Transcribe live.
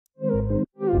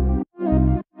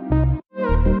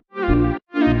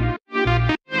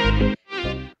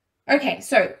Okay,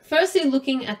 so firstly,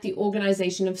 looking at the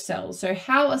organization of cells. So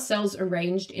how are cells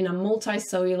arranged in a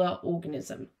multicellular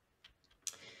organism?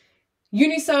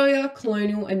 Unicellular,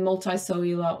 colonial, and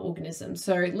multicellular organisms.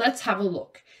 So let's have a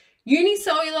look.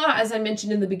 Unicellular, as I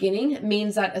mentioned in the beginning,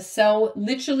 means that a cell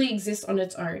literally exists on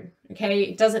its own, okay?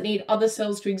 It doesn't need other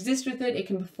cells to exist with it. It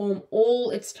can perform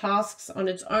all its tasks on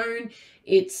its own.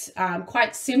 It's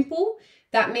quite simple,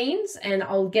 that means, and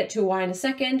I'll get to why in a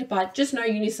second, but just know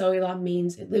unicellular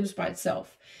means it lives by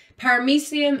itself.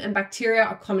 Paramecium and bacteria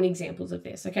are common examples of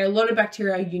this, okay? A lot of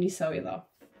bacteria are unicellular.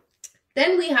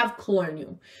 Then we have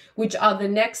colonial, which are the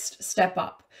next step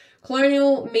up.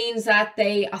 Colonial means that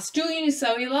they are still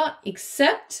unicellular,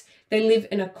 except they live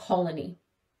in a colony.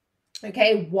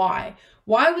 Okay, why?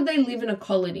 Why would they live in a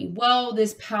colony? Well,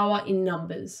 there's power in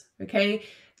numbers, okay?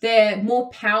 They're more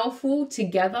powerful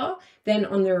together than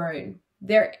on their own.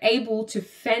 They're able to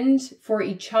fend for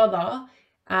each other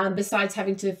besides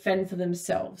having to fend for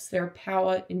themselves. There are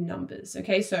power in numbers,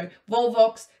 okay? So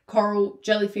volvox, coral,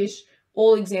 jellyfish,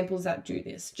 all examples that do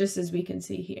this, just as we can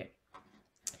see here.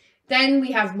 Then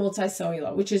we have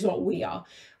multicellular, which is what we are.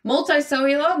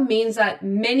 Multicellular means that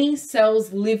many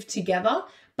cells live together,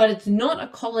 but it's not a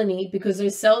colony because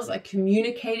those cells are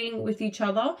communicating with each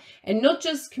other, and not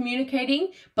just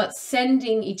communicating, but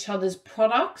sending each other's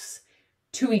products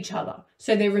to each other.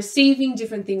 So they're receiving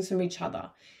different things from each other.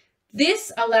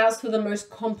 This allows for the most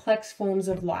complex forms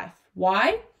of life.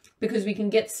 Why? Because we can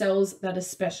get cells that are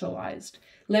specialized.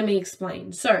 Let me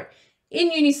explain. So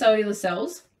in unicellular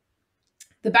cells,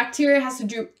 the bacteria has to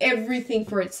do everything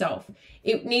for itself.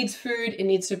 It needs food, it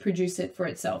needs to produce it for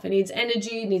itself. It needs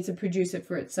energy, it needs to produce it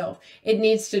for itself. It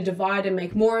needs to divide and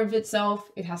make more of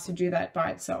itself. It has to do that by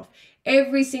itself.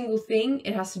 Every single thing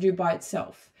it has to do by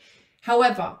itself.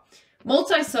 However,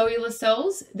 multicellular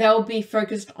cells, they'll be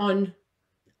focused on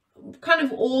kind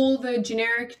of all the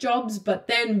generic jobs, but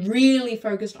then really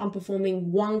focused on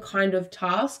performing one kind of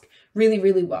task really,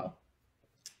 really well.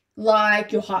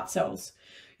 Like your heart cells.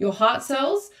 Your heart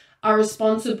cells are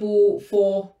responsible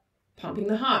for pumping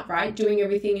the heart, right? Doing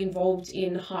everything involved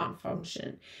in heart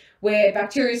function. Where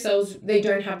bacteria cells, they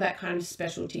don't have that kind of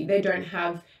specialty. They don't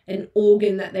have an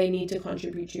organ that they need to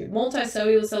contribute to.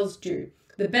 Multicellular cells do.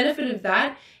 The benefit of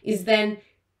that is then,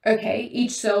 okay,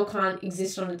 each cell can't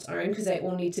exist on its own because they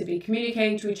all need to be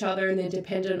communicating to each other and they're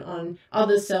dependent on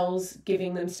other cells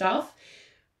giving them stuff.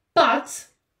 But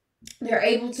they're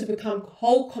able to become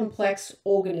whole complex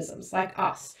organisms like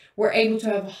us. We're able to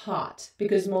have a heart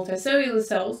because multicellular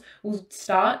cells will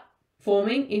start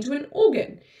forming into an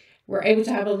organ. We're able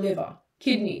to have a liver,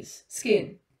 kidneys,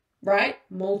 skin, right?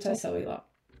 Multicellular.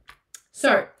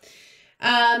 So,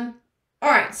 all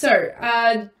right.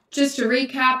 So just to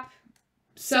recap,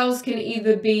 cells can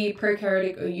either be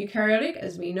prokaryotic or eukaryotic,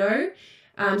 as we know.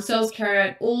 Cells carry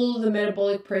out all the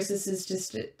metabolic processes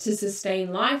to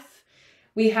sustain life.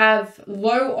 We have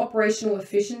low operational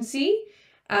efficiency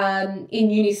in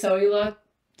unicellular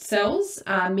cells,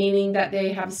 meaning that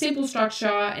they have a simple structure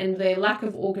and their lack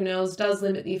of organelles does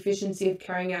limit the efficiency of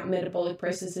carrying out metabolic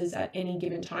processes at any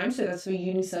given time. So that's for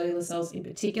unicellular cells in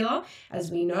particular,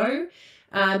 as we know.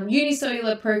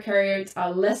 Unicellular prokaryotes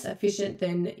are less efficient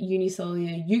than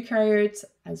unicellular eukaryotes,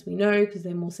 as we know, because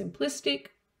they're more simplistic.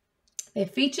 Their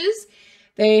features,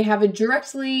 they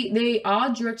are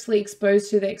directly exposed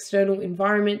to the external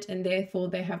environment and therefore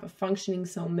they have a functioning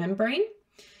cell membrane.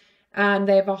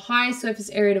 They have a high surface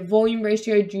area to volume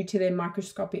ratio due to their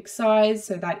microscopic size,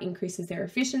 so that increases their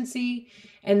efficiency.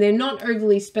 And they're not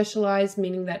overly specialized,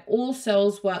 meaning that all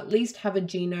cells will at least have a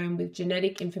genome with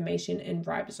genetic information and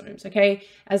ribosomes, okay?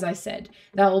 As I said,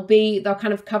 they'll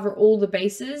kind of cover all the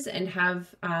bases and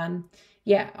have,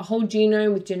 a whole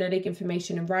genome with genetic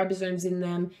information and ribosomes in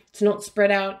them. It's not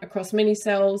spread out across many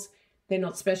cells. They're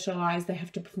not specialized. They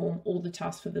have to perform all the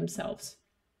tasks for themselves.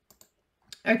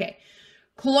 Okay.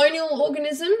 Colonial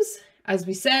organisms, as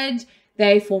we said,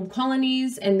 they form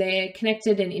colonies and they're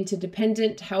connected and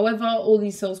interdependent. However, all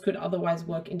these cells could otherwise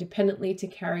work independently to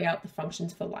carry out the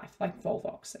functions for life, like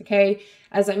volvox, okay?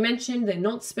 As I mentioned, they're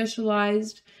not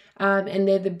specialized and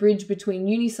they're the bridge between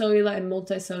unicellular and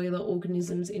multicellular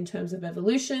organisms in terms of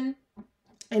evolution.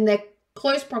 And their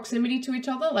close proximity to each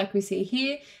other, like we see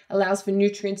here, allows for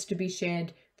nutrients to be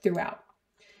shared throughout.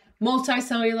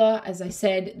 Multicellular, as I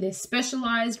said, they're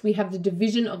specialized. We have the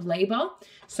division of labor.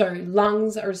 So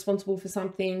lungs are responsible for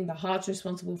something, the heart's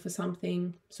responsible for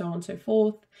something, so on and so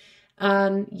forth.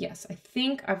 Yes, I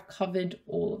think I've covered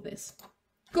all of this.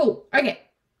 Cool. Okay.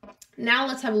 Now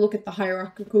let's have a look at the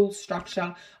hierarchical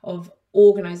structure of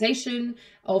organization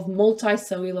of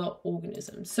multicellular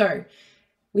organisms. So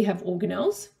we have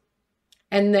organelles,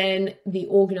 and then the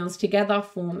organelles together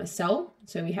form a cell.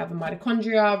 So we have a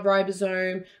mitochondria,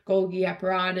 ribosome, Golgi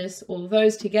apparatus, all of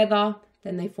those together,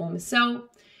 then they form a cell.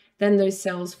 Then those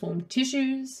cells form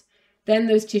tissues. Then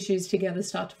those tissues together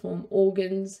start to form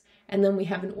organs, and then we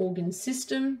have an organ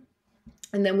system,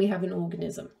 and then we have an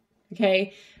organism.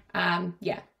 Okay,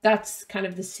 yeah, that's kind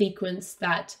of the sequence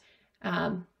that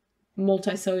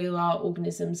multicellular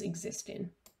organisms exist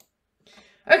in.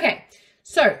 Okay,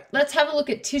 so let's have a look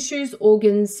at tissues,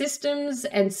 organs, systems,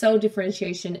 and cell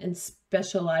differentiation and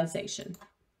specialization.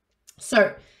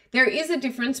 So there is a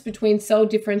difference between cell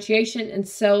differentiation and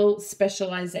cell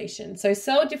specialization. So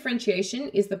cell differentiation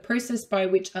is the process by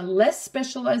which a less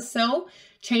specialized cell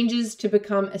changes to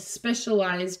become a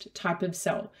specialized type of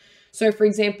cell. So for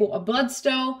example, a blood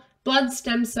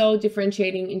stem cell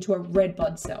differentiating into a red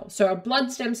blood cell. So a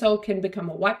blood stem cell can become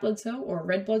a white blood cell or a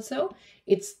red blood cell.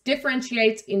 It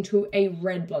differentiates into a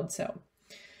red blood cell.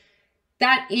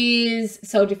 That is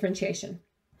cell differentiation.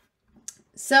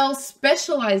 Cell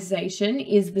specialization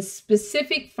is the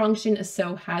specific function a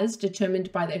cell has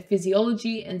determined by their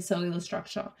physiology and cellular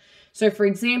structure. So for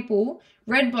example,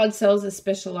 red blood cells are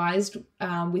specialized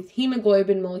with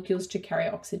hemoglobin molecules to carry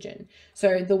oxygen.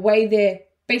 So the way they're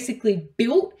basically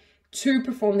built to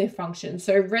perform their function.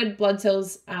 So red blood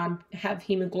cells have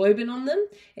hemoglobin on them,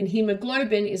 and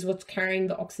hemoglobin is what's carrying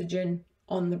the oxygen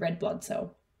on the red blood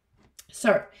cell.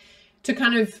 So to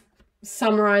kind of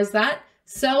summarize that,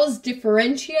 cells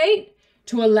differentiate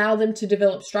to allow them to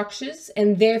develop structures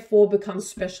and therefore become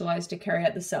specialized to carry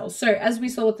out the cells. So as we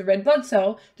saw with the red blood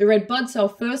cell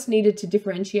first needed to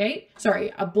differentiate,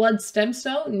 a blood stem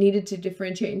cell needed to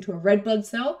differentiate into a red blood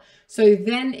cell. So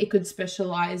then it could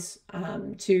specialize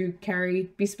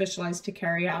be specialized to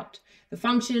carry out the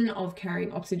function of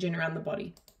carrying oxygen around the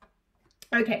body.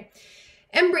 Okay.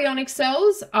 Embryonic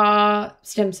cells are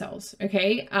stem cells,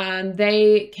 okay?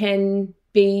 They can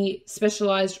be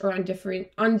specialized or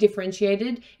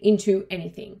undifferentiated into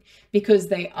anything because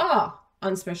they are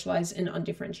unspecialized and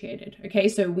undifferentiated, okay?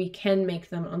 So we can make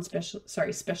them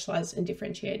specialized and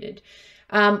differentiated.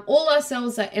 All our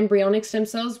cells are embryonic stem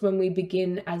cells when we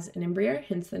begin as an embryo,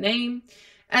 hence the name.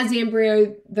 As the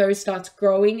embryo, though, starts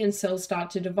growing and cells start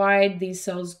to divide, these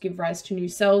cells give rise to new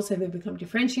cells, so they become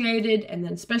differentiated and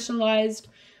then specialized.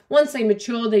 Once they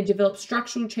mature, they develop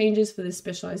structural changes for their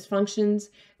specialized functions.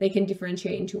 They can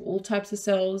differentiate into all types of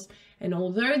cells. And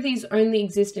although these only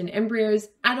exist in embryos,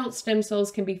 adult stem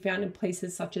cells can be found in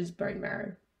places such as bone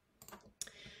marrow.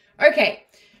 Okay,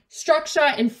 structure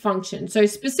and function. So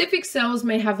specific cells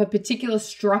may have a particular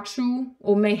structural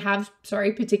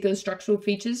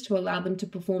features to allow them to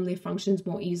perform their functions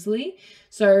more easily.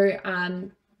 So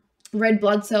red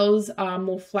blood cells are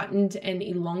more flattened and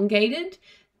elongated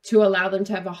to allow them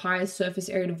to have a higher surface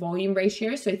area to volume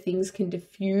ratio, so things can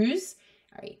diffuse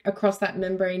across that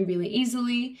membrane really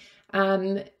easily.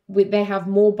 They have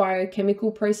more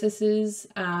biochemical processes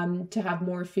to have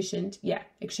more efficient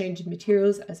exchange of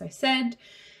materials, as I said.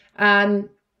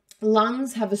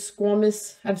 Lungs have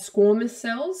squamous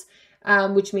cells,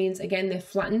 which means, again, they're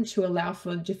flattened to allow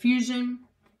for diffusion.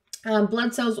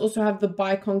 Blood cells also have the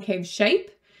biconcave shape,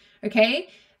 okay?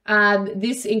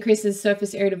 This increases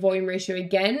surface area to volume ratio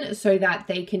again so that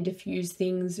they can diffuse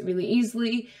things really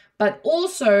easily, but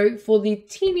also for the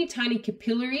teeny tiny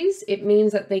capillaries, it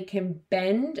means that they can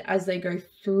bend as they go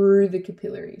through the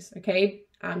capillaries, okay?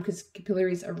 Because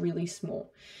capillaries are really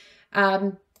small.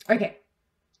 Okay,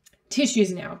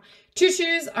 tissues now.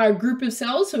 Tissues are a group of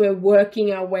cells, so we're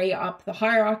working our way up the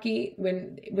hierarchy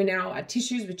when we're now at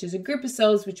tissues, which is a group of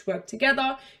cells which work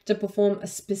together to perform a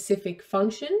specific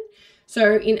function.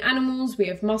 So in animals, we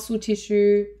have muscle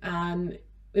tissue,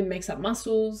 it makes up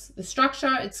muscles. The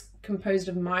structure, it's composed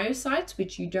of myocytes,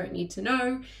 which you don't need to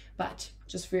know, but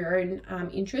just for your own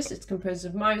interest, it's composed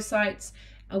of myocytes,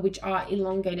 which are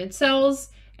elongated cells,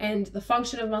 and the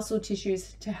function of muscle tissue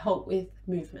is to help with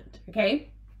movement, okay?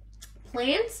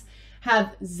 Plants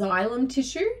have xylem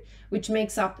tissue, which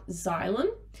makes up xylem.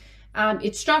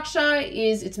 Its structure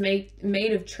is it's made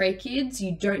of tracheids.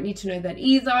 You don't need to know that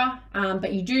either,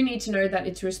 but you do need to know that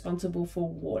it's responsible for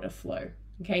water flow.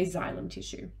 Okay, xylem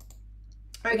tissue.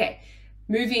 Okay,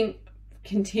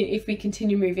 if we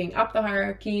continue moving up the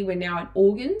hierarchy, we're now at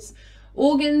organs.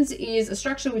 Organs is a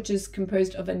structure which is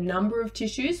composed of a number of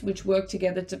tissues which work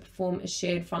together to perform a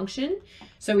shared function.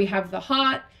 So we have the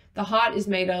heart. The heart is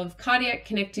made of cardiac,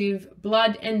 connective,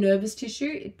 blood, and nervous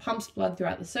tissue. It pumps blood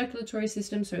throughout the circulatory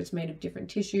system, so it's made of different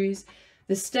tissues.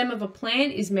 The stem of a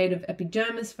plant is made of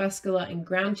epidermis, vascular, and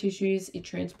ground tissues. It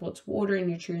transports water and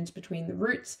nutrients between the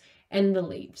roots and the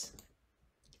leaves.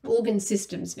 Organ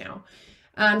systems now.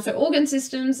 So organ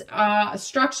systems are a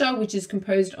structure which is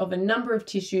composed of a number of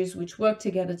tissues which work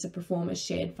together to perform a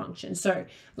shared function. So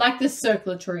like the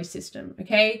circulatory system,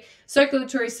 okay?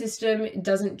 Circulatory system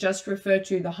doesn't just refer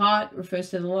to the heart, it refers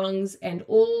to the lungs and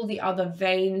all the other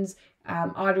veins,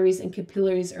 arteries and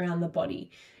capillaries around the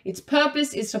body. Its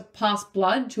purpose is to pass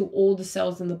blood to all the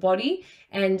cells in the body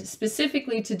and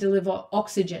specifically to deliver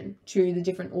oxygen to the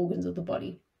different organs of the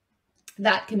body.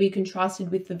 That can be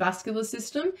contrasted with the vascular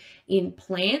system in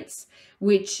plants,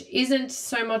 which isn't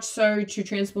so much so to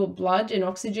transport blood and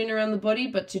oxygen around the body,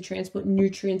 but to transport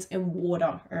nutrients and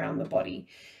water around the body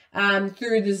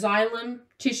through the xylem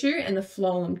tissue and the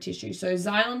phloem tissue. So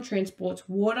xylem transports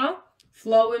water,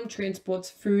 phloem transports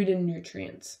food and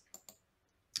nutrients.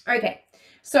 Okay,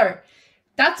 so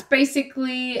that's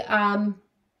basically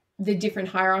the different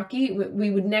hierarchy.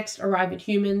 We would next arrive at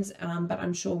humans, but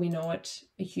I'm sure we know what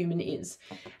a human is.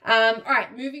 All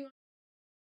right, moving on.